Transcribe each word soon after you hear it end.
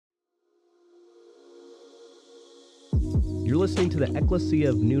You're listening to the Ecclesia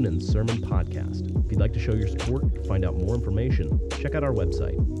of Noonan Sermon Podcast. If you'd like to show your support or find out more information, check out our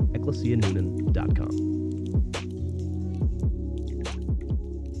website,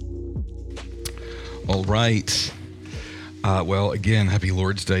 ecclesianoonan.com. All right. Well, again, happy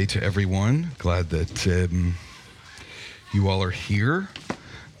Lord's Day to everyone. Glad that you all are here.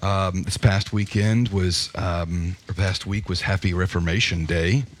 This past weekend was, past week was Happy Reformation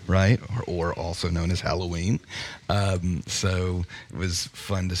Day, right? Or also known as Halloween. So it was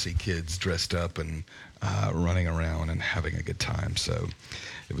fun to see kids dressed up and running around and having a good time. So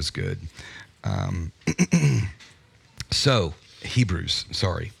it was good.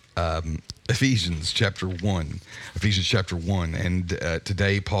 Ephesians chapter 1. And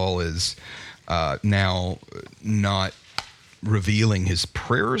today Paul is now not revealing his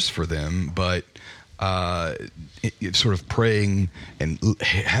prayers for them, but sort of praying and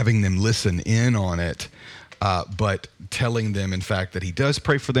having them listen in on it, but telling them, in fact, that he does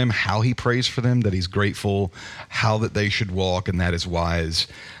pray for them, how he prays for them, that he's grateful, how that they should walk, and that is wise,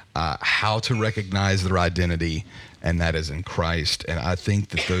 how to recognize their identity, and that is in Christ. And I think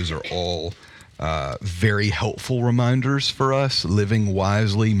that those are all very helpful reminders for us, living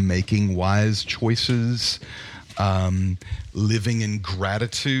wisely, making wise choices, living in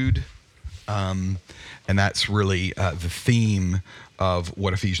gratitude. And that's really the theme of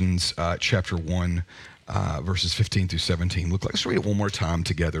what Ephesians chapter 1, verses 15 through 17 look like. Let's read it one more time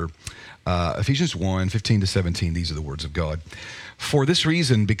together. Ephesians 1, 15 to 17, these are the words of God. For this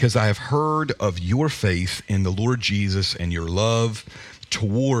reason, because I have heard of your faith in the Lord Jesus and your love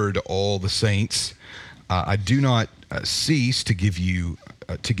toward all the saints, I do not cease to give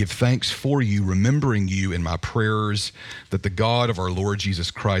thanks for you, remembering you in my prayers, that the God of our Lord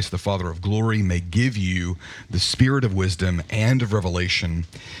Jesus Christ, the Father of glory, may give you the spirit of wisdom and of revelation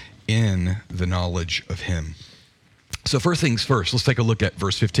in the knowledge of him. So first things first, let's take a look at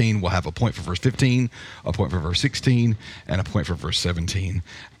verse 15. We'll have a point for verse 15, a point for verse 16, and a point for verse 17.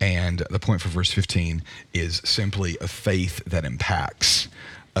 And the point for verse 15 is simply a faith that impacts.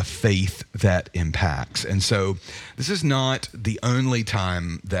 A faith that impacts. And so this is not the only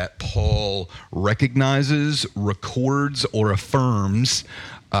time that Paul recognizes, records, or affirms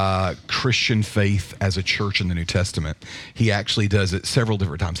Christian faith as a church in the New Testament. He actually does it several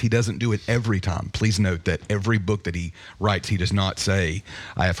different times. He doesn't do it every time. Please note that every book that he writes, he does not say,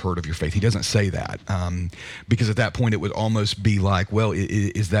 I have heard of your faith. He doesn't say that, because at that point it would almost be like, well,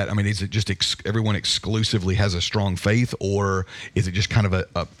 is it just everyone exclusively has a strong faith, or is it just kind of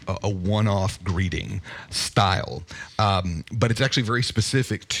a one-off greeting style? But it's actually very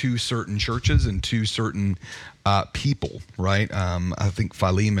specific to certain churches and to certain people, right? I think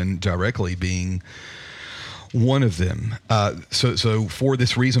Philemon directly being one of them. So for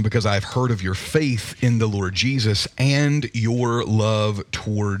this reason, because I've heard of your faith in the Lord Jesus and your love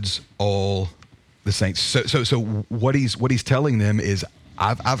towards all the saints. So what he's telling them is,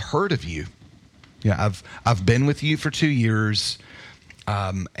 I've heard of you. Yeah, I've been with you for 2 years.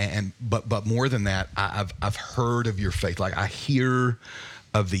 But more than that, I've heard of your faith. Like, I hear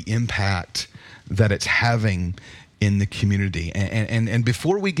of the impact that it's having in the community. And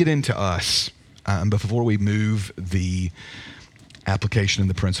before we get into us, before we move the application and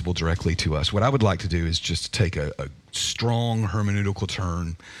the principle directly to us, what I would like to do is just take a strong hermeneutical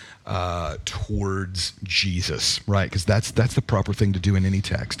turn towards Jesus, right? Because that's the proper thing to do in any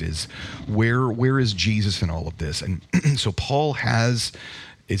text, is where is Jesus in all of this? And so Paul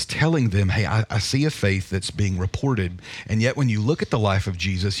is telling them, hey, I see a faith that's being reported, and yet when you look at the life of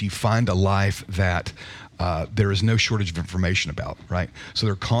Jesus, you find a life that there is no shortage of information about, right? So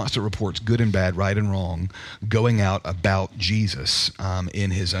there are constant reports, good and bad, right and wrong, going out about Jesus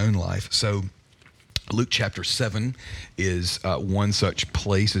in his own life. So Luke chapter 7 is one such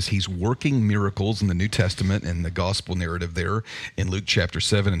place as he's working miracles in the New Testament and the gospel narrative there in Luke chapter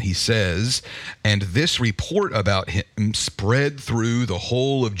 7. And he says, and this report about him spread through the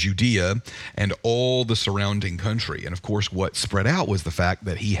whole of Judea and all the surrounding country. And of course, what spread out was the fact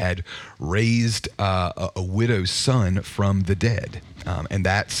that he had raised a widow's son from the dead. And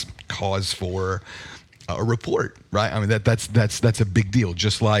that's cause for a report, right? I mean, that's a big deal.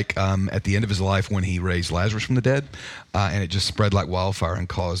 Just like at the end of his life when he raised Lazarus from the dead, and it just spread like wildfire and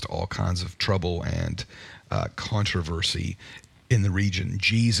caused all kinds of trouble and controversy in the region.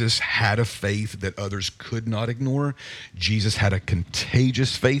 Jesus had a faith that others could not ignore. Jesus had a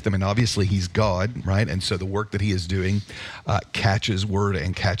contagious faith. I mean, obviously he's God, right? And so the work that he is doing catches word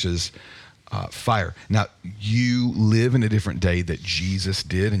and catches fire. Now, you live in a different day that Jesus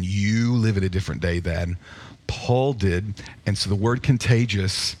did, and you live in a different day than Paul did. And so the word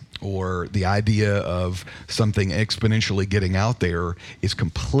contagious or the idea of something exponentially getting out there is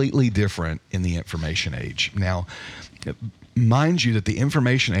completely different in the information age. Now, mind you that the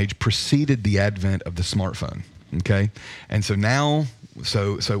information age preceded the advent of the smartphone, okay? And so now,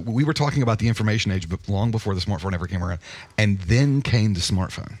 so we were talking about the information age long before the smartphone ever came around, and then came the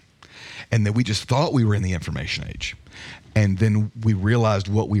smartphone. And then we just thought we were in the information age. And then we realized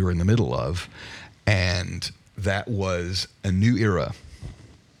what we were in the middle of, and that was a new era,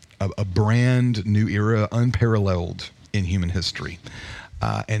 a brand new era, unparalleled in human history.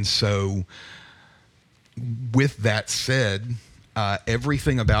 And so with that said,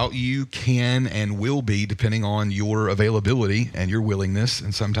 everything about you can and will be, depending on your availability and your willingness,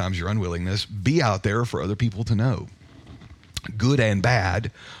 and sometimes your unwillingness, be out there for other people to know. Good and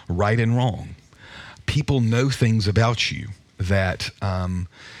bad, right and wrong. People know things about you that,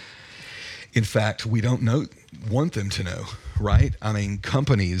 in fact, we don't want them to know, right? I mean,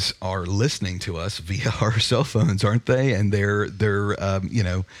 companies are listening to us via our cell phones, aren't they? And they're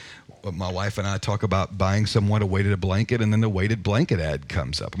my wife and I talk about buying someone a weighted blanket, and then the weighted blanket ad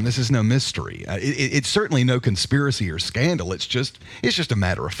comes up. I mean, this is no mystery. It's certainly no conspiracy or scandal. It's just a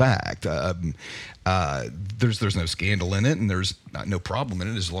matter of fact. There's no scandal in it, and there's no problem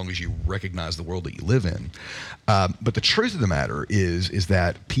in it as long as you recognize the world that you live in. But the truth of the matter is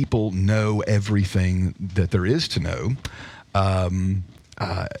that people know everything that there is to know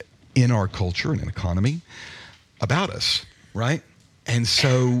in our culture and an economy about us, right? And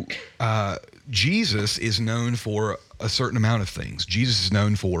so Jesus is known for a certain amount of things. Jesus is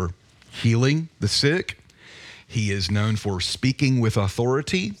known for healing the sick. He is known for speaking with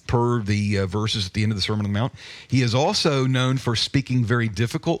authority, per the verses at the end of the Sermon on the Mount. He is also known for speaking very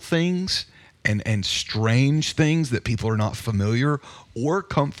difficult things and strange things that people are not familiar or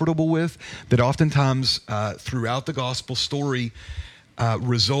comfortable with, that oftentimes throughout the gospel story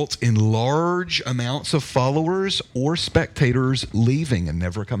results in large amounts of followers or spectators leaving and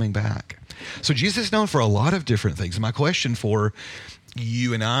never coming back. So Jesus is known for a lot of different things. And my question for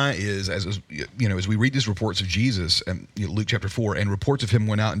you and I is, as we read these reports of Jesus, Luke chapter 4, and reports of him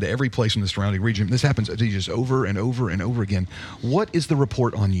went out into every place in the surrounding region. This happens to Jesus over and over and over again. What is the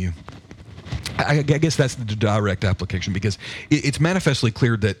report on you? I guess that's the direct application, because it's manifestly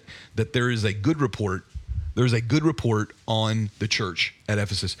clear that there is a good report. There's a good report on the church at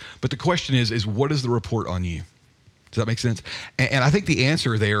Ephesus. But the question is what is the report on you? Does that make sense? And I think the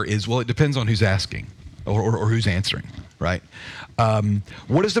answer there is, well, it depends on who's asking or who's answering, right?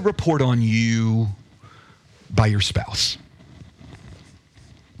 What is the report on you by your spouse?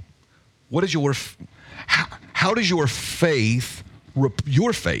 What is how does your faith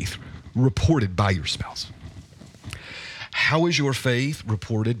reported by your spouse? How is your faith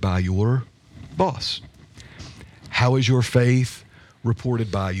reported by your boss? How is your faith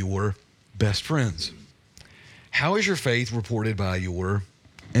reported by your best friends? How is your faith reported by your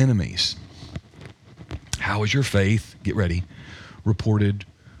enemies? How is your faith, get ready, reported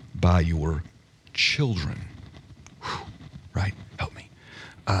by your children? Whew, right? Help me.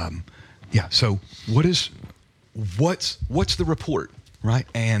 So what's the report, right?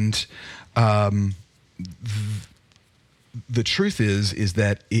 And the truth is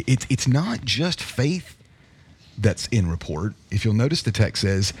that it's not just faith that's in report. If you'll notice, the text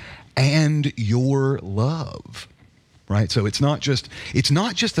says, and your love, right? So it's not just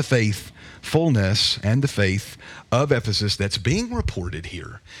the faithfulness and the faith of Ephesus that's being reported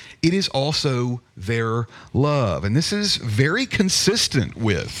here. It is also their love. And this is very consistent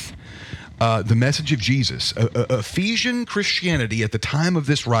with the message of Jesus. Ephesian Christianity at the time of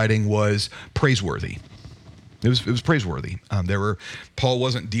this writing was praiseworthy. It was praiseworthy. Paul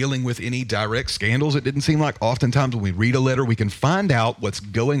wasn't dealing with any direct scandals. It didn't seem like. Oftentimes when we read a letter, we can find out what's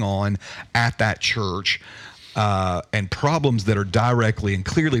going on at that church and problems that are directly and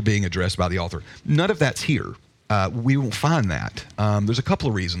clearly being addressed by the author. None of that's here. We won't find that. There's a couple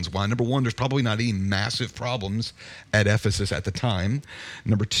of reasons why. Number one, there's probably not any massive problems at Ephesus at the time.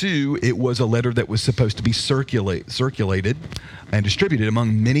 Number two, it was a letter that was supposed to be circulated and distributed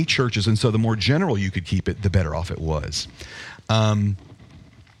among many churches, and so the more general you could keep it, the better off it was.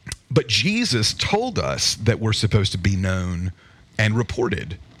 But Jesus told us that we're supposed to be known and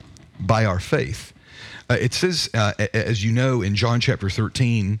reported by our faith. It says, as you know, in John chapter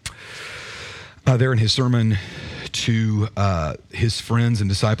 13, there in his sermon to his friends and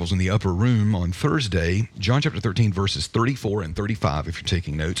disciples in the upper room on Thursday, John chapter 13, verses 34 and 35, if you're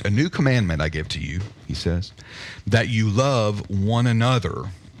taking notes. A new commandment I give to you, he says, that you love one another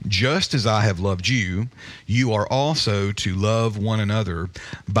just as I have loved you, you are also to love one another.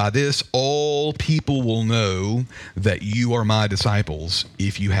 By this, all people will know that you are my disciples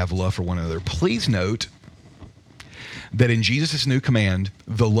if you have love for one another. Please note that in Jesus' new command,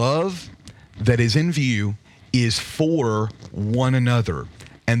 the love that is in view is for one another.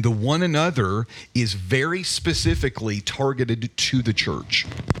 And the one another is very specifically targeted to the church.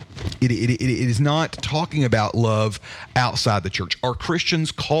 It is not talking about love outside the church. Are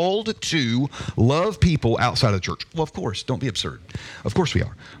Christians called to love people outside of the church? Well, of course. Don't be absurd. Of course we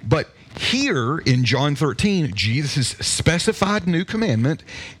are. But here in John 13, Jesus' specified new commandment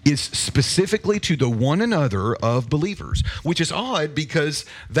is specifically to the one another of believers, which is odd because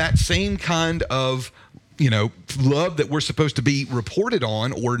that same kind of love that we're supposed to be reported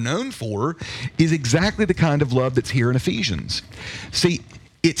on or known for is exactly the kind of love that's here in Ephesians. See,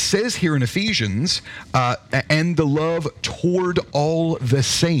 it says here in Ephesians, and the love toward all the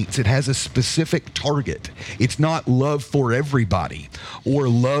saints. It has a specific target. It's not love for everybody or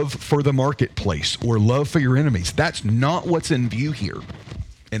love for the marketplace or love for your enemies. That's not what's in view here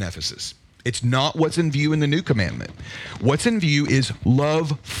in Ephesus. It's not what's in view in the new commandment. What's in view is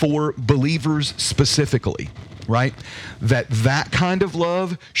love for believers specifically, right? That kind of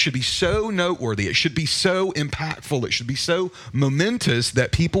love should be so noteworthy. It should be so impactful. It should be so momentous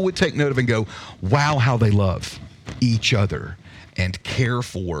that people would take note of and go, wow, how they love each other and care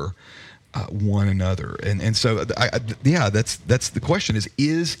for one another. And so, that's the question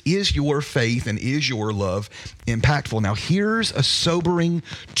is your faith and is your love impactful? Now, here's a sobering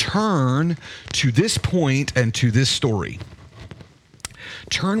turn to this point and to this story.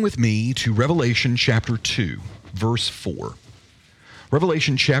 Turn with me to Revelation chapter 2, verse 4.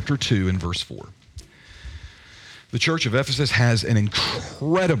 Revelation chapter 2 and verse 4. The church of Ephesus has an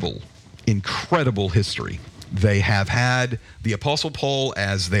incredible history. They have had the Apostle Paul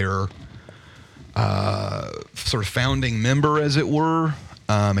as their sort of founding member, as it were.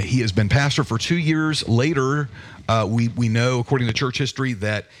 He has been pastor for 2 years. Later, we know, according to church history,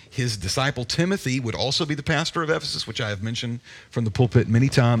 that his disciple Timothy would also be the pastor of Ephesus, which I have mentioned from the pulpit many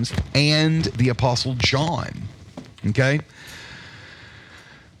times, and the Apostle John. Okay?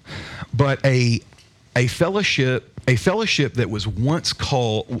 But a fellowship that was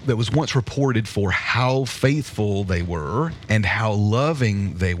once reported for how faithful they were and how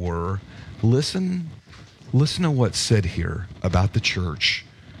loving they were. Listen to what's said here about the church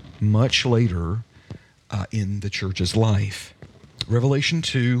much later in the church's life. Revelation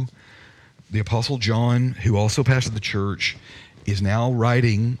 2, the Apostle John, who also pastored the church, is now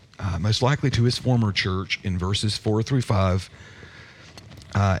writing, most likely to his former church, in verses 4 through 5.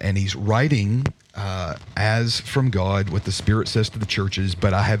 And he's writing as from God what the Spirit says to the churches.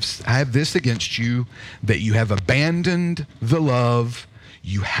 But I have this against you, that you have abandoned the love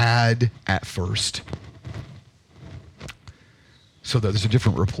you had at first. So there's a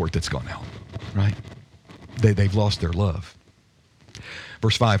different report that's gone out, right? They've lost their love.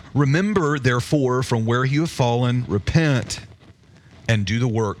 Verse 5, remember, therefore, from where you have fallen, repent and do the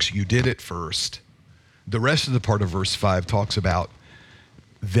works you did at first. The rest of the part of verse 5 talks about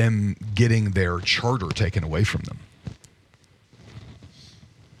them getting their charter taken away from them.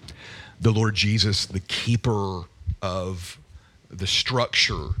 The Lord Jesus, the keeper of the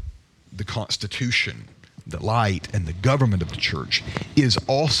structure, the constitution, the light, and the government of the church, is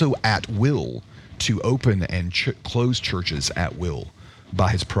also at will to open and close churches at will by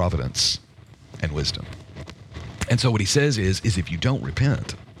his providence and wisdom. And so what he says is if you don't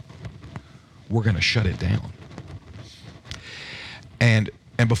repent, we're going to shut it down. And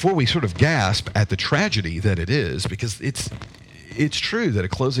before we sort of gasp at the tragedy that it is, because it's true that a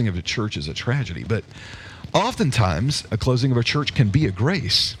closing of a church is a tragedy, but oftentimes a closing of a church can be a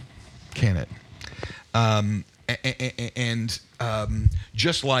grace, can it? And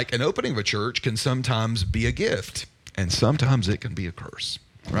just like an opening of a church can sometimes be a gift, and sometimes it can be a curse,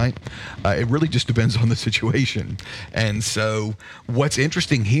 right? It really just depends on the situation. And so what's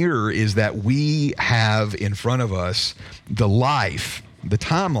interesting here is that we have in front of us the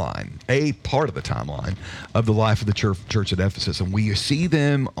timeline, a part of the timeline of the life of the church at Ephesus. And we see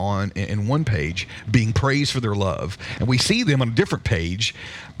them in one page being praised for their love. And we see them on a different page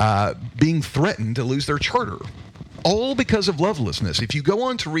being threatened to lose their charter. All because of lovelessness. If you go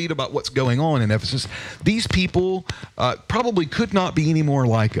on to read about what's going on in Ephesus, these people probably could not be any more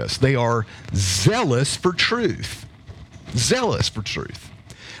like us. They are zealous for truth. Zealous for truth.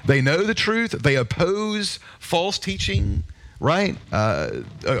 They know the truth. They oppose false teaching, right?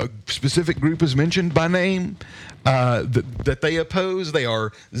 A specific group is mentioned by name that they oppose. They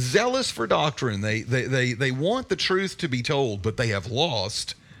are zealous for doctrine. They want the truth to be told, but they have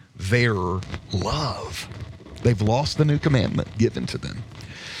lost their love. They've lost the new commandment given to them.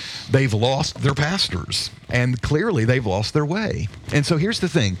 They've lost their pastors, and clearly they've lost their way. And so here's the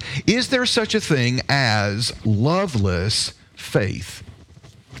thing. Is there such a thing as loveless faith?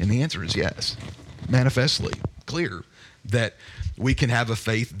 And the answer is yes. Manifestly clear that we can have a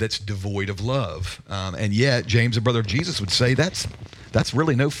faith that's devoid of love. And yet, James, a brother of Jesus, would say that's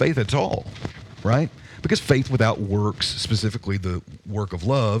really no faith at all, right? Because faith without works, specifically the work of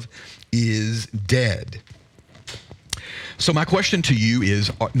love, is dead. So my question to you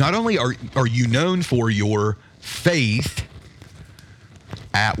is, not only are you known for your faith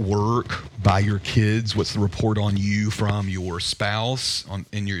at work, by your kids, what's the report on you from your spouse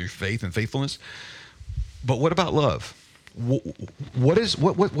in your faith and faithfulness, but what about love? What's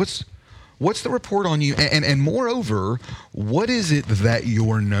the report on you? And moreover, what is it that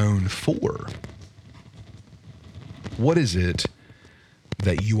you're known for? What is it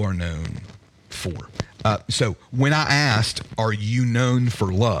that you are known for? So when I asked, are you known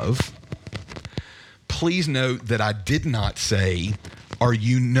for love? Please note that I did not say, are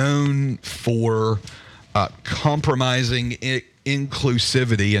you known for compromising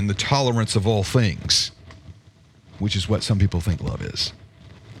inclusivity and the tolerance of all things, which is what some people think love is.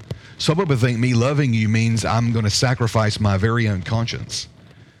 Some people think me loving you means I'm going to sacrifice my very own conscience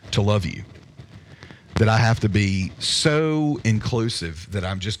to love you. That I have to be so inclusive that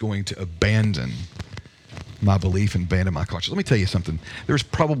I'm just going to abandon my belief and abandon my conscience. Let me tell you something. There's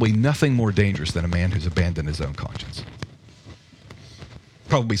probably nothing more dangerous than a man who's abandoned his own conscience.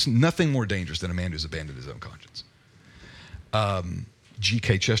 Probably nothing more dangerous than a man who's abandoned his own conscience.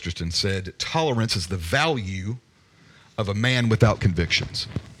 G.K. Chesterton said, tolerance is the value of a man without convictions.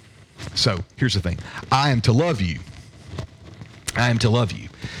 So here's the thing. I am to love you. I am to love you.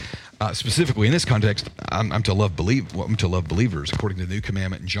 Specifically in this context, I'm to love believers according to the new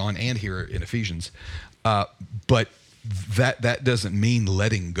commandment in John and here in Ephesians. But that doesn't mean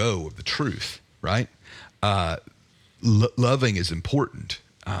letting go of the truth, right? Loving is important.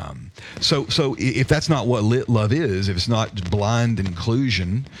 So if that's not what love is, if it's not blind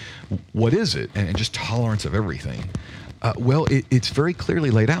inclusion, what is it? And just tolerance of everything. Well, it's very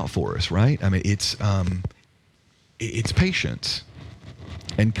clearly laid out for us, right? I mean, it's patience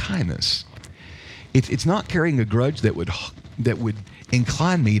and kindness. It's not carrying a grudge that would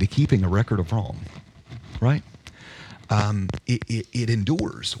incline me to keeping a record of wrong, right? It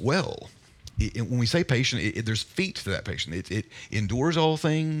endures well. When we say patient, there's feet to that patience. It endures all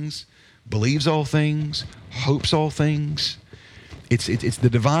things, believes all things, hopes all things. It's the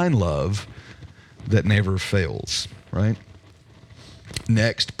divine love that never fails, right?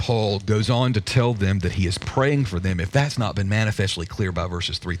 Next, Paul goes on to tell them that he is praying for them. If that's not been manifestly clear by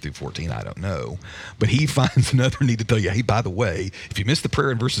verses 3 through 14, I don't know. But he finds another need to tell you, hey, by the way, if you missed the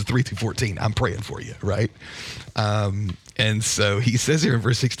prayer in verses 3 through 14, I'm praying for you, right? And so he says here in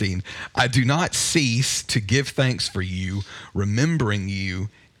verse 16, I do not cease to give thanks for you, remembering you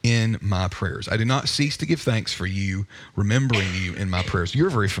in my prayers. I do not cease to give thanks for you, remembering you in my prayers.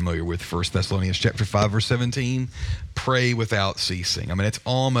 You're very familiar with 1 Thessalonians chapter 5, verse 17. Pray without ceasing. I mean, it's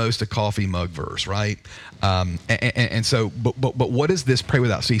almost a coffee mug verse, right? And so, but what does this pray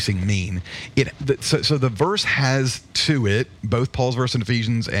without ceasing mean? So the verse has to it, both Paul's verse in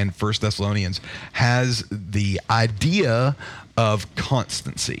Ephesians and 1 Thessalonians, has the idea of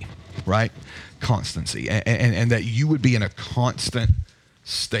constancy, right? Constancy. And that you would be in a constant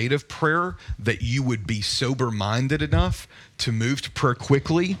state of prayer, that you would be sober-minded enough to move to prayer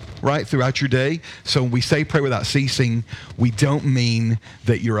quickly, right, throughout your day. So when we say pray without ceasing, we don't mean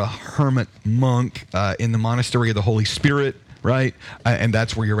that you're a hermit monk in the monastery of the Holy Spirit, right, and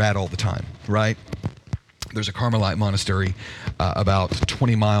that's where you're at all the time, right? There's a Carmelite monastery about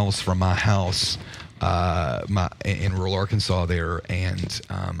 20 miles from my house in rural Arkansas there, and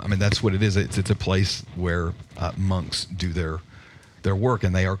I mean, that's what it is. It's a place where monks do their work,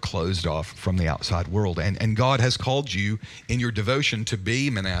 and they are closed off from the outside world. And God has called you in your devotion to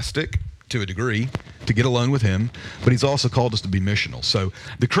be monastic to a degree, to get alone with him, but he's also called us to be missional. So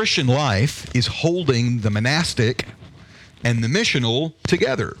the Christian life is holding the monastic and the missional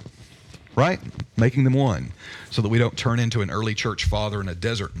together, right? Making them one, so that we don't turn into an early church father and a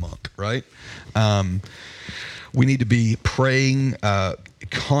desert monk, right? We need to be praying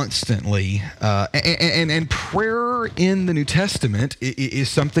constantly, and prayer in the New Testament is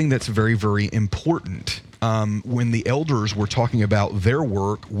something that's very, very important. when the elders were talking about their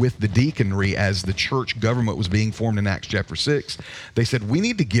work with the deaconry as the church government was being formed in Acts chapter 6, they said, we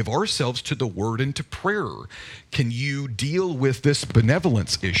need to give ourselves to the word and to prayer. Can you deal with this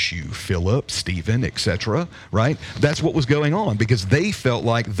benevolence issue, Philip, Stephen, etc., right? That's what was going on, because they felt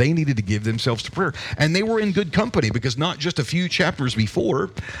like they needed to give themselves to prayer. And they were in good company, because not just a few chapters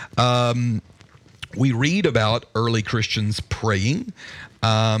before, we read about early Christians praying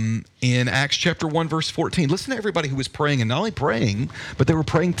in Acts chapter 1, verse 14. Listen to everybody who was praying, and not only praying, but they were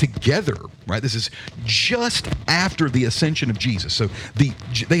praying together, right? This is just after the ascension of Jesus. So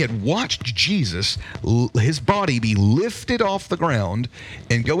they had watched Jesus, his body be lifted off the ground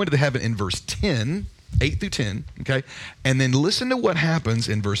and go into the heaven in verse 10, 8 through 10, okay? And then listen to what happens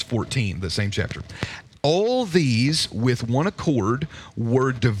in verse 14, the same chapter. All these, with one accord,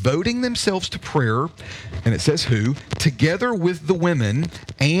 were devoting themselves to prayer, and it says who? Together with the women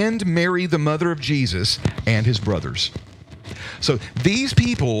and Mary, the mother of Jesus, and his brothers. So these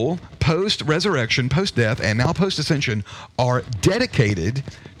people, post-resurrection, post-death, and now post-ascension, are dedicated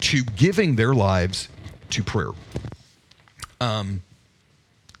to giving their lives to prayer.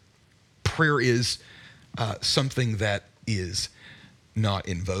 Prayer is something that is not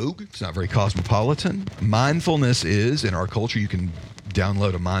in vogue. It's not very cosmopolitan. Mindfulness is, in our culture, you can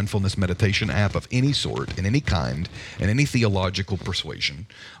download a mindfulness meditation app of any sort, in any kind, and any theological persuasion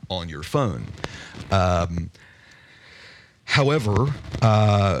on your phone. However,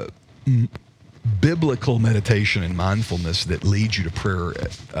 biblical meditation and mindfulness that leads you to prayer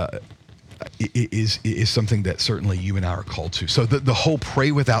is something that certainly you and I are called to. So the whole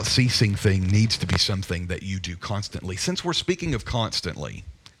pray without ceasing thing needs to be something that you do constantly. Since we're speaking of constantly,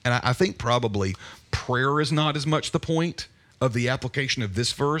 and I think probably prayer is not as much the point of the application of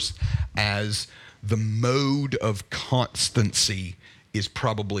this verse as the mode of constancy is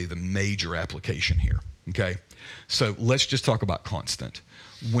probably the major application here, okay? So let's just talk about constant.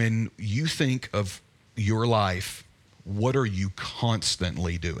 When you think of your life, what are you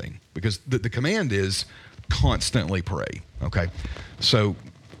constantly doing? Because the command is constantly pray, okay? So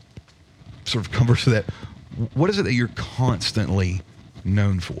sort of converse to that, what is it that you're constantly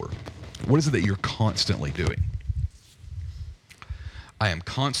known for? What is it that you're constantly doing? I am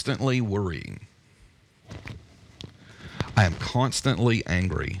constantly worrying. I am constantly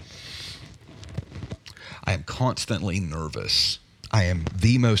angry. I am constantly nervous. I am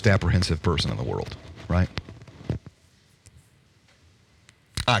the most apprehensive person in the world, right?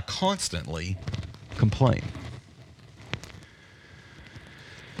 I constantly complain.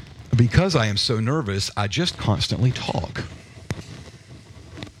 Because I am so nervous, I just constantly talk.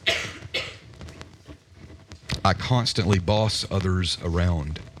 I constantly boss others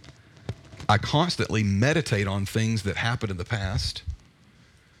around. I constantly meditate on things that happened in the past,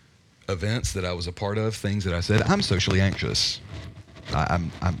 events that I was a part of, things that I said. I'm socially anxious.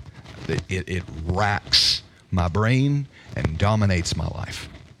 It racks my brain and dominates my life,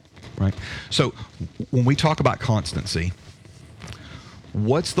 right? So when we talk about constancy,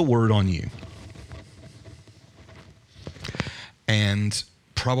 what's the word on you? And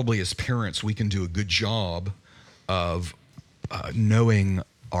probably as parents, we can do a good job of knowing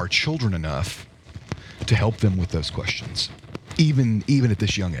our children enough to help them with those questions, even at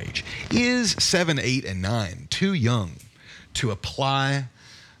this young age. Is 7, 8, and 9 too young to apply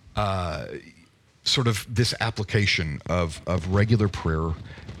sort of this application of regular prayer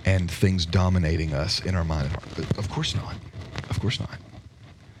and things dominating us in our mind and heart? Of course not. Of course not.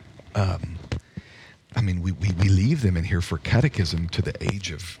 I mean, we leave them in here for catechism to the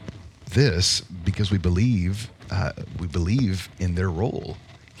age of this because we believe in their role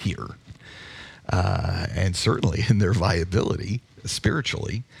here, and certainly in their viability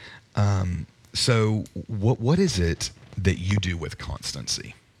spiritually. So what is it that you do with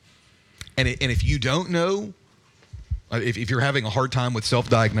constancy? And if you don't know, if you're having a hard time with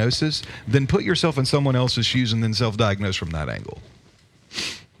self-diagnosis, then put yourself in someone else's shoes and then self-diagnose from that angle.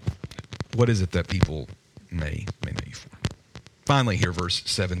 What is it that people may know you for? Finally here, verse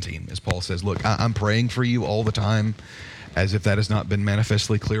 17, as Paul says, look, I'm praying for you all the time. As if that has not been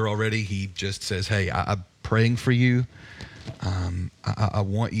manifestly clear already, he just says, hey, I'm praying for you. I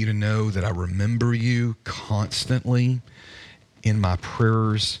want you to know that I remember you constantly in my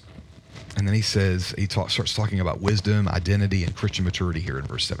prayers. And then he says, starts talking about wisdom, identity, and Christian maturity here in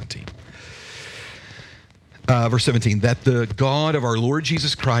verse 17. Verse 17, that the God of our Lord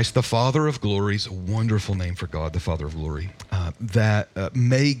Jesus Christ, the Father of glories, a wonderful name for God, the Father of glory, that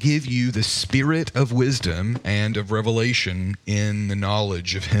may give you the spirit of wisdom and of revelation in the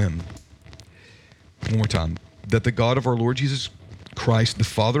knowledge of him. One more time. That the God of our Lord Jesus Christ, the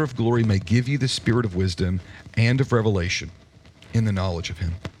Father of glory, may give you the spirit of wisdom and of revelation in the knowledge of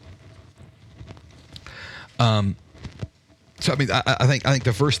him. So I mean, I think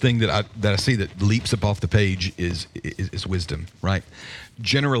the first thing that I see that leaps up off the page is wisdom, right?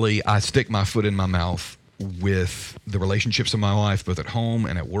 Generally, I stick my foot in my mouth with the relationships of my life, both at home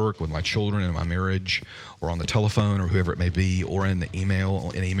and at work, with my children and my marriage, or on the telephone, or whoever it may be, or in the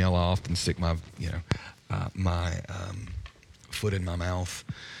email. In email, I often stick my foot in my mouth.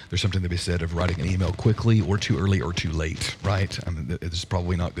 There's something to be said of writing an email quickly, or too early, or too late, right? I mean, there's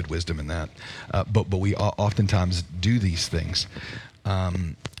probably not good wisdom in that, but we oftentimes do these things.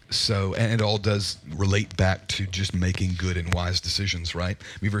 So, and it all does relate back to just making good and wise decisions, right?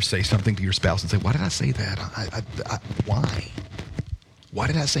 You ever say something to your spouse and say, "Why did I say that? Why? Why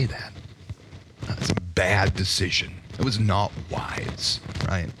did I say that? It's a bad decision. It was not wise,"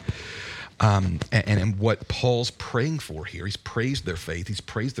 right? And what Paul's praying for here, he's praised their faith, he's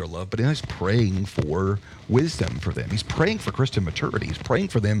praised their love, but he's praying for wisdom for them. He's praying for Christian maturity. He's praying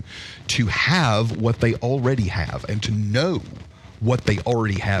for them to have what they already have and to know what they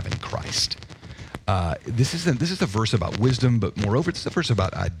already have in Christ. This is a verse about wisdom, but moreover, it's a verse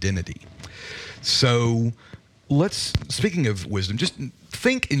about identity. So speaking of wisdom, just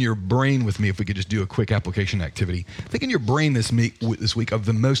think in your brain with me, if we could just do a quick application activity. Think in your brain this week of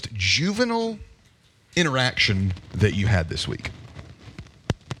the most juvenile interaction that you had this week.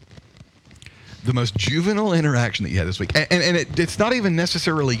 The most juvenile interaction that you had this week. And it's not even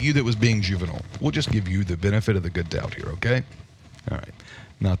necessarily you that was being juvenile. We'll just give you the benefit of the good doubt here, okay? All right.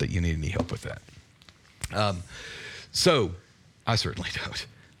 Not that you need any help with that. So I certainly don't.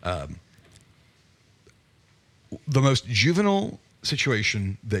 The most juvenile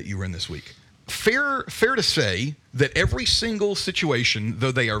situation that you were in this week. Fair to say that every single situation,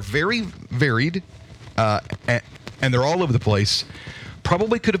 though they are very varied, and they're all over the place,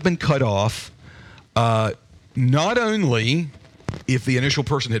 probably could have been cut off, not only if the initial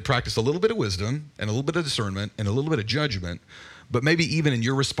person had practiced a little bit of wisdom and a little bit of discernment and a little bit of judgment, but maybe even in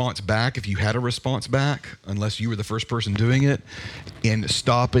your response back, if you had a response back, unless you were the first person doing it, in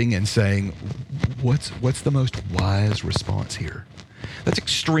stopping and saying, what's the most wise response here? That's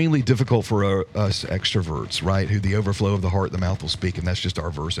extremely difficult for us extroverts, right? Who the overflow of the heart, the mouth will speak, and that's just our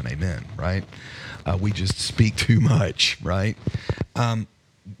verse and amen, right? We just speak too much, right?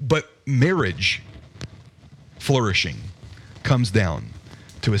 But marriage flourishing comes down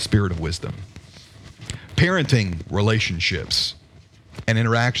to a spirit of wisdom. Parenting relationships and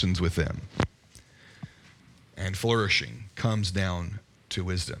interactions with them and flourishing comes down to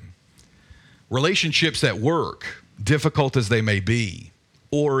wisdom. Relationships at work, difficult as they may be,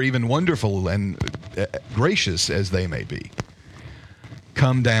 or even wonderful and gracious as they may be,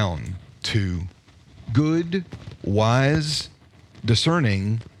 come down to good, wise,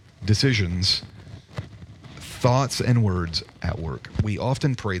 discerning decisions, thoughts, and words at work. We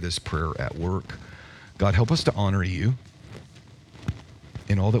often pray this prayer at work. God, help us to honor you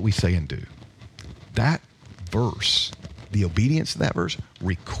in all that we say and do. That verse, the obedience to that verse,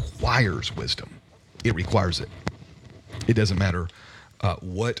 requires wisdom. It requires it. It doesn't matter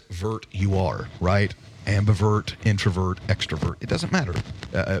what vert you are, right? Ambivert, introvert, extrovert. It doesn't matter.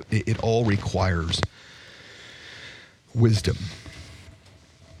 It all requires wisdom.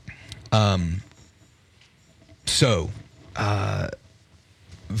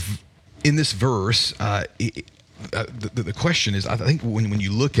 In this verse, the question is, I think when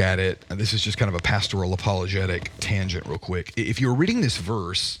you look at it, and this is just kind of a pastoral apologetic tangent real quick. If you're reading this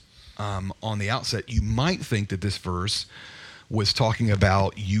verse on the outset, you might think that this verse was talking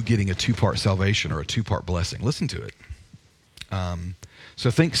about you getting a two-part salvation or a two-part blessing. Listen to it.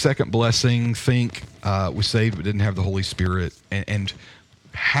 So think second blessing, think was saved but didn't have the Holy Spirit, and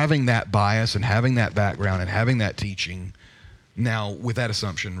having that bias and having that background and having that teaching. Now, with that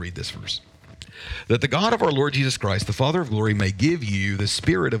assumption, read this verse. That the God of our Lord Jesus Christ, the Father of glory, may give you the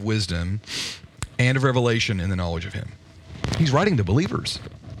spirit of wisdom and of revelation in the knowledge of him. He's writing to believers.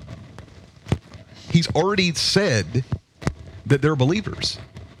 He's already said that they're believers.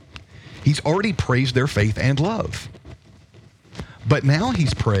 He's already praised their faith and love. But now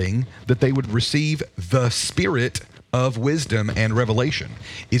he's praying that they would receive the spirit of wisdom and revelation.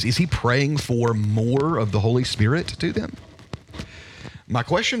 Is he praying for more of the Holy Spirit to them? My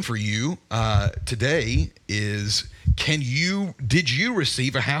question for you today is, did you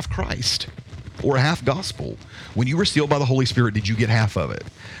receive a half Christ or a half gospel? When you were sealed by the Holy Spirit, did you get half of it?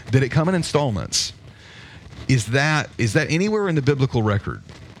 Did it come in installments? Is that anywhere in the biblical record,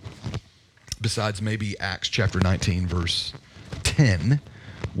 besides maybe Acts chapter 19, verse 10,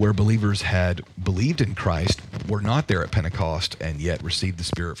 where believers had believed in Christ, were not there at Pentecost and yet received the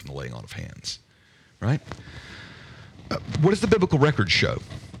Spirit from the laying on of hands, right? What does the biblical record show?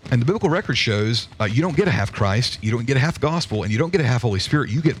 And the biblical record shows you don't get a half Christ, you don't get a half gospel, and you don't get a half Holy Spirit.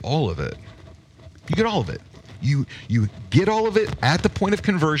 You get all of it. You get all of it. You get all of it at the point of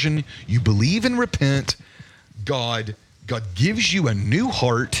conversion. You believe and repent. God gives you a new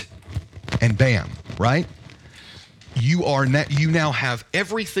heart, and bam, right? You now have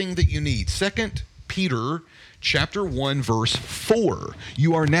everything that you need. 2 Peter chapter 1, verse 4.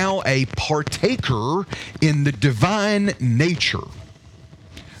 You are now a partaker in the divine nature.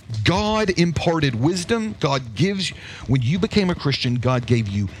 God imparted wisdom. When you became a Christian, God gave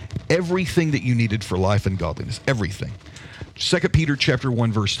you everything that you needed for life and godliness. Everything. 2 Peter chapter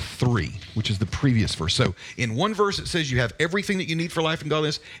 1, verse 3, which is the previous verse. So in one verse, it says you have everything that you need for life and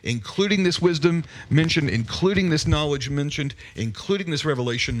godliness, including this wisdom mentioned, including this knowledge mentioned, including this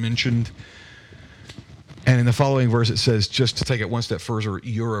revelation mentioned. And in the following verse, it says, just to take it one step further,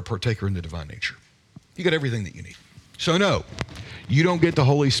 you're a partaker in the divine nature. You got everything that you need. So no, you don't get the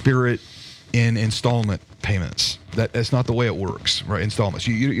Holy Spirit in installment payments. That's not the way it works, right? Installments.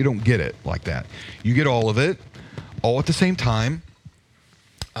 You don't get it like that. You get all of it, all at the same time.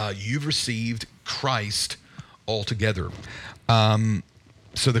 You've received Christ altogether.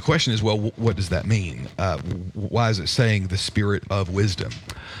 So the question is, well, what does that mean? Why is it saying the Spirit of wisdom?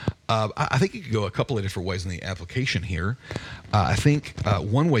 I think you could go a couple of different ways in the application here. I think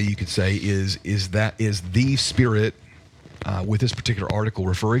one way you could say is the Spirit with this particular article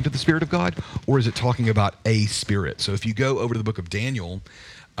referring to the Spirit of God, or is it talking about a spirit? So if you go over to the book of Daniel,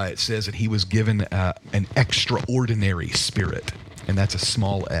 it says that he was given an extraordinary spirit, and that's a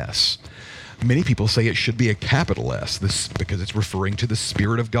small s. Many people say it should be a capital S, because it's referring to the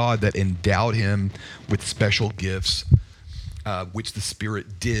Spirit of God that endowed him with special gifts, which the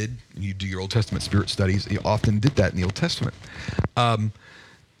Spirit did. And you do your Old Testament Spirit studies, he often did that in the Old Testament.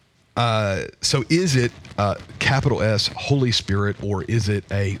 So is it capital S, Holy Spirit, or is it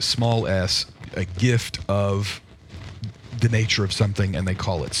a small s, a gift of the nature of something, and they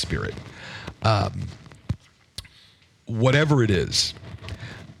call it Spirit? Whatever it is,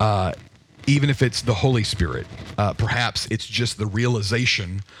 even if it's the Holy Spirit, perhaps it's just the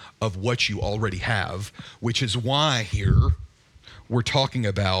realization of what you already have, which is why here we're talking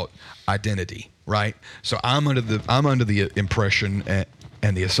about identity, right? So I'm under the impression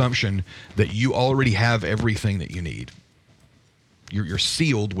and the assumption that you already have everything that you need. You're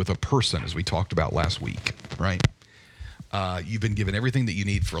sealed with a person, as we talked about last week, right? You've been given everything that you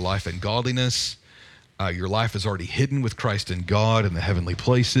need for life and godliness. Your life is already hidden with Christ in God in the heavenly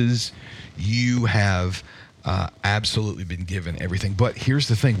places. You have absolutely been given everything. But here's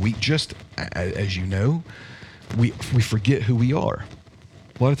the thing. We just, as you know, we forget who we are.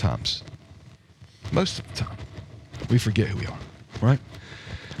 A lot of times. Most of the time. We forget who we are, right?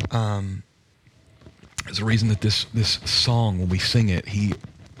 There's a reason that this song, when we sing it, He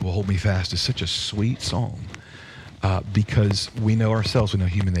Will Hold Me Fast, is such a sweet song. Because we know ourselves, we know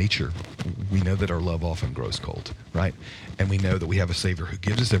human nature. We know that our love often grows cold, right? And we know that we have a Savior who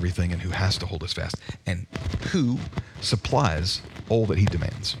gives us everything and who has to hold us fast and who supplies all that He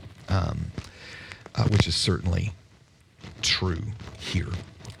demands, which is certainly true here.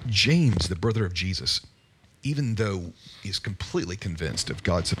 James, the brother of Jesus, even though he's completely convinced of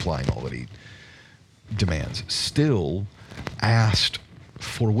God supplying all that He demands, still asked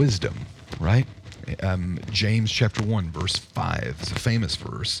for wisdom, right? James chapter 1, verse 5 is a famous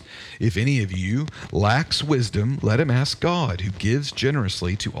verse. If any of you lacks wisdom, let him ask God, who gives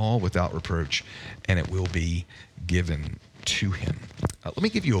generously to all without reproach, and it will be given to him. Let me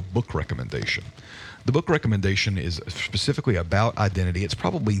give you a book recommendation. The book recommendation is specifically about identity. It's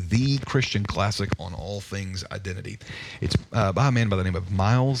probably the Christian classic on all things identity. It's by a man by the name of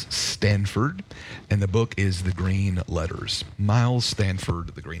Miles Stanford, and the book is The Green Letters. Miles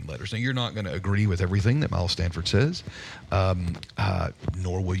Stanford, The Green Letters. Now, you're not going to agree with everything that Miles Stanford says,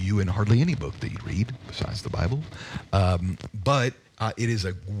 nor will you in hardly any book that you read besides the Bible. But it is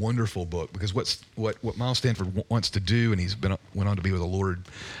a wonderful book, because what Miles Stanford wants to do, and he's went on to be with the Lord,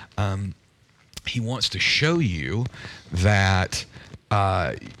 he wants to show you that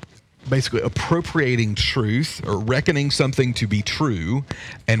basically appropriating truth, or reckoning something to be true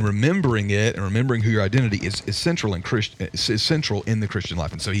and remembering it and remembering who your identity is central in the Christian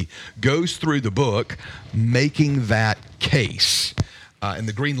life. And so he goes through the book making that case. And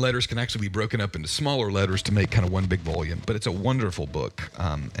the green letters can actually be broken up into smaller letters to make kind of one big volume. But it's a wonderful book,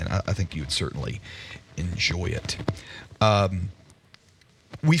 and I think you would certainly enjoy it.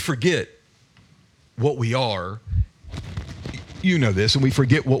 We forget what we are you know this, and we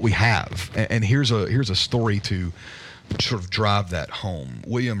forget what we have. And here's a story to sort of drive that home.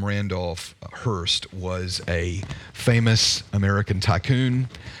 William Randolph Hearst was a famous American tycoon,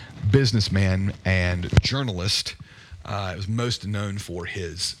 businessman, and journalist. He was most known for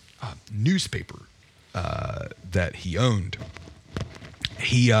his newspaper that he owned.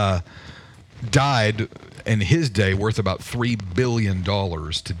 He died in his day worth about $3 billion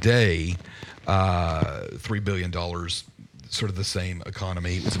today. $3 billion, sort of the same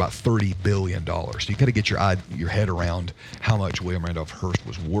economy. It was about $30 billion. So you got to get your head around how much William Randolph Hearst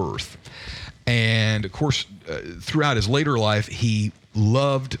was worth. And of course, throughout his later life, he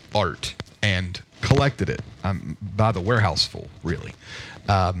loved art and collected it by the warehouse full, really.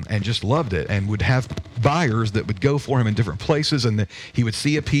 And just loved it, and would have buyers that would go for him in different places, and he would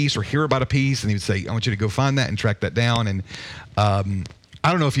see a piece or hear about a piece, and he would say, I want you to go find that and track that down. And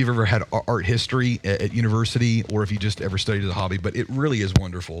I don't know if you've ever had art history at university or if you just ever studied as a hobby, but it really is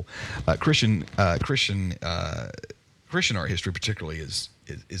wonderful. Christian art history particularly is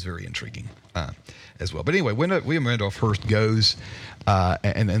very intriguing as well. But anyway, when William Randolph Hearst goes,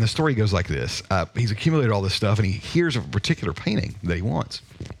 and the story goes like this. He's accumulated all this stuff, and he hears of a particular painting that he wants.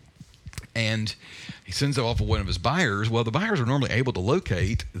 And he sends it off to one of his buyers. Well, the buyers are normally able to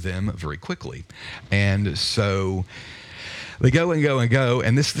locate them very quickly. And so they go and go and go,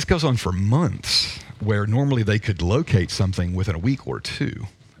 and this goes on for months, where normally they could locate something within a week or two,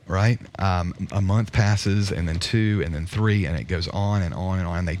 right? A month passes, and then 2, and then 3, and it goes on and on and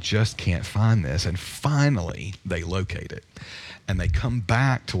on. They just can't find this, and finally they locate it. And they come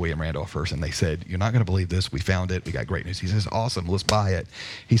back to William Randolph Hearst, and they said, you're not going to believe this. We found it. We got great news. He says, awesome, let's buy it.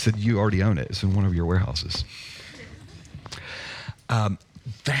 He said, you already own it. It's in one of your warehouses.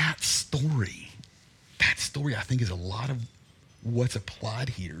 That story, I think, is a lot of what's applied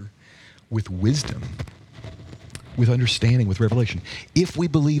here with wisdom, with understanding, with revelation. If we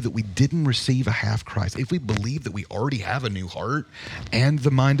believe that we didn't receive a half Christ, if we believe that we already have a new heart and the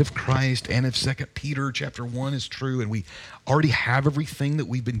mind of Christ, and if 2 Peter chapter 1 is true, and we already have everything that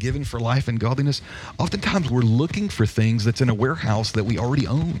we've been given for life and godliness, oftentimes we're looking for things that's in a warehouse that we already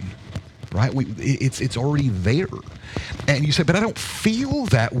own, right? It's already there. And you say, but I don't feel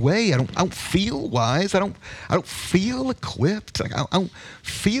that way. I don't feel wise. I don't feel equipped. I don't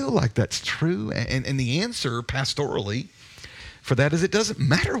feel like that's true. And the answer pastorally for that is, it doesn't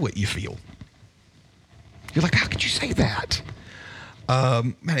matter what you feel. You're like, how could you say that?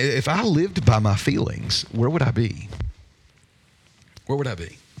 Man, if I lived by my feelings, where would I be? Where would I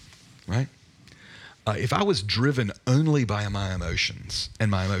be? Right? If I was driven only by my emotions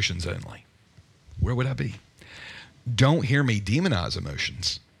and my emotions only, where would I be? Don't hear me demonize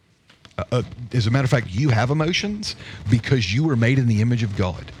emotions. As a matter of fact, you have emotions because you were made in the image of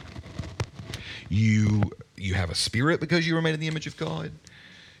God. You have a spirit because you were made in the image of God.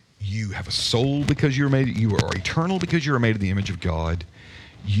 You have a soul because you are eternal because you were made in the image of God.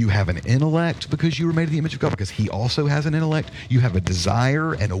 You have an intellect because you were made in the image of God, because He also has an intellect. You have a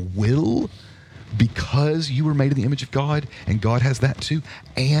desire and a will because you were made in the image of God, and God has that too.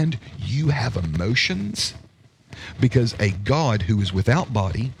 And you have emotions because a God who is without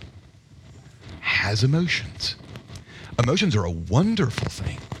body has emotions. Emotions are a wonderful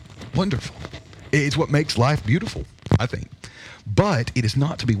thing. Wonderful. It's what makes life beautiful, I think. But it is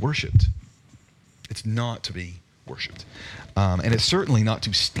not to be worshipped. It's not to be worshipped. And it's certainly not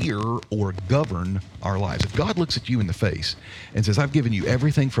to steer or govern our lives. If God looks at you in the face and says, I've given you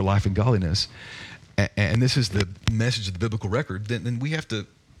everything for life and godliness, and this is the message of the biblical record, then we have to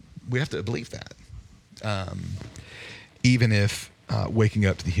believe that. Even if waking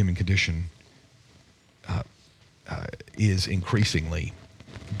up to the human condition is increasingly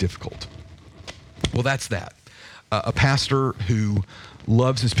difficult. Well, that's that. A pastor who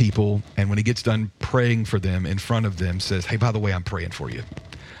loves his people, and when he gets done praying for them in front of them, says, hey, by the way, I'm praying for you.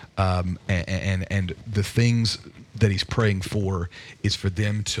 And the things that he's praying for is for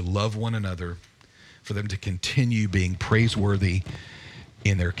them to love one another, for them to continue being praiseworthy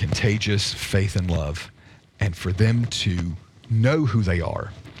in their contagious faith and love, and for them to know who they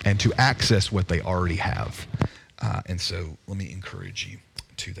are and to access what they already have. And so let me encourage you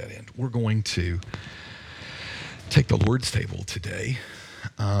to that end. We're going to take the Lord's table today.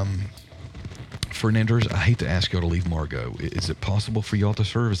 Fernanders, I hate to ask y'all to leave Margot. Is it possible for y'all to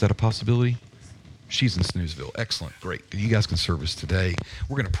serve? Is that a possibility? She's in Snoozeville. Excellent. Great. You guys can serve us today.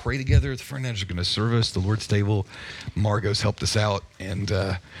 We're going to pray together. The Fernanders are going to serve us the Lord's table. Margot's helped us out, and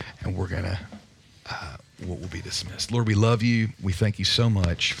we're going to we'll be dismissed. Lord, we love you. We thank you so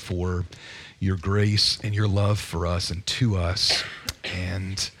much for your grace and your love for us and to us.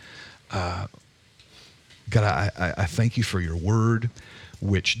 And God, I thank you for your word,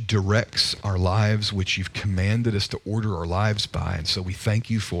 which directs our lives, which you've commanded us to order our lives by. And so we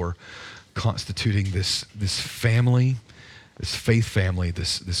thank you for constituting this family, this faith family,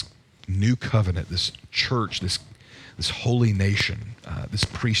 this new covenant, this church, this holy nation, this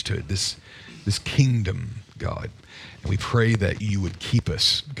priesthood, this kingdom, God. And we pray that you would keep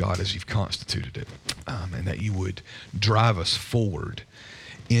us, God, as you've constituted it, and that you would drive us forward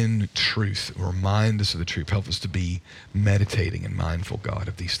in truth, remind us of the truth. Help us to be meditating and mindful, God,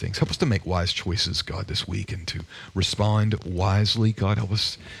 of these things. Help us to make wise choices, God, this week, and to respond wisely. God, help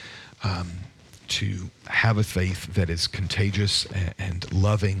us to have a faith that is contagious and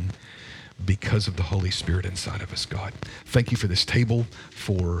loving because of the Holy Spirit inside of us, God. Thank you for this table,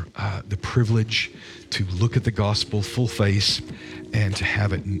 for the privilege to look at the gospel full face and to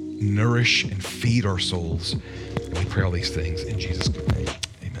have it nourish and feed our souls. And we pray all these things in Jesus' good name.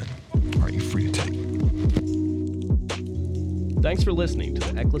 Amen. All right, you're free to take. Thanks for listening to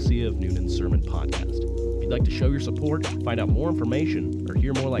the Ecclesia of Newnan Sermon Podcast. If you'd like to show your support, find out more information, or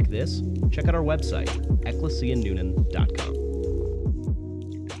hear more like this, check out our website, ecclesianewnan.com.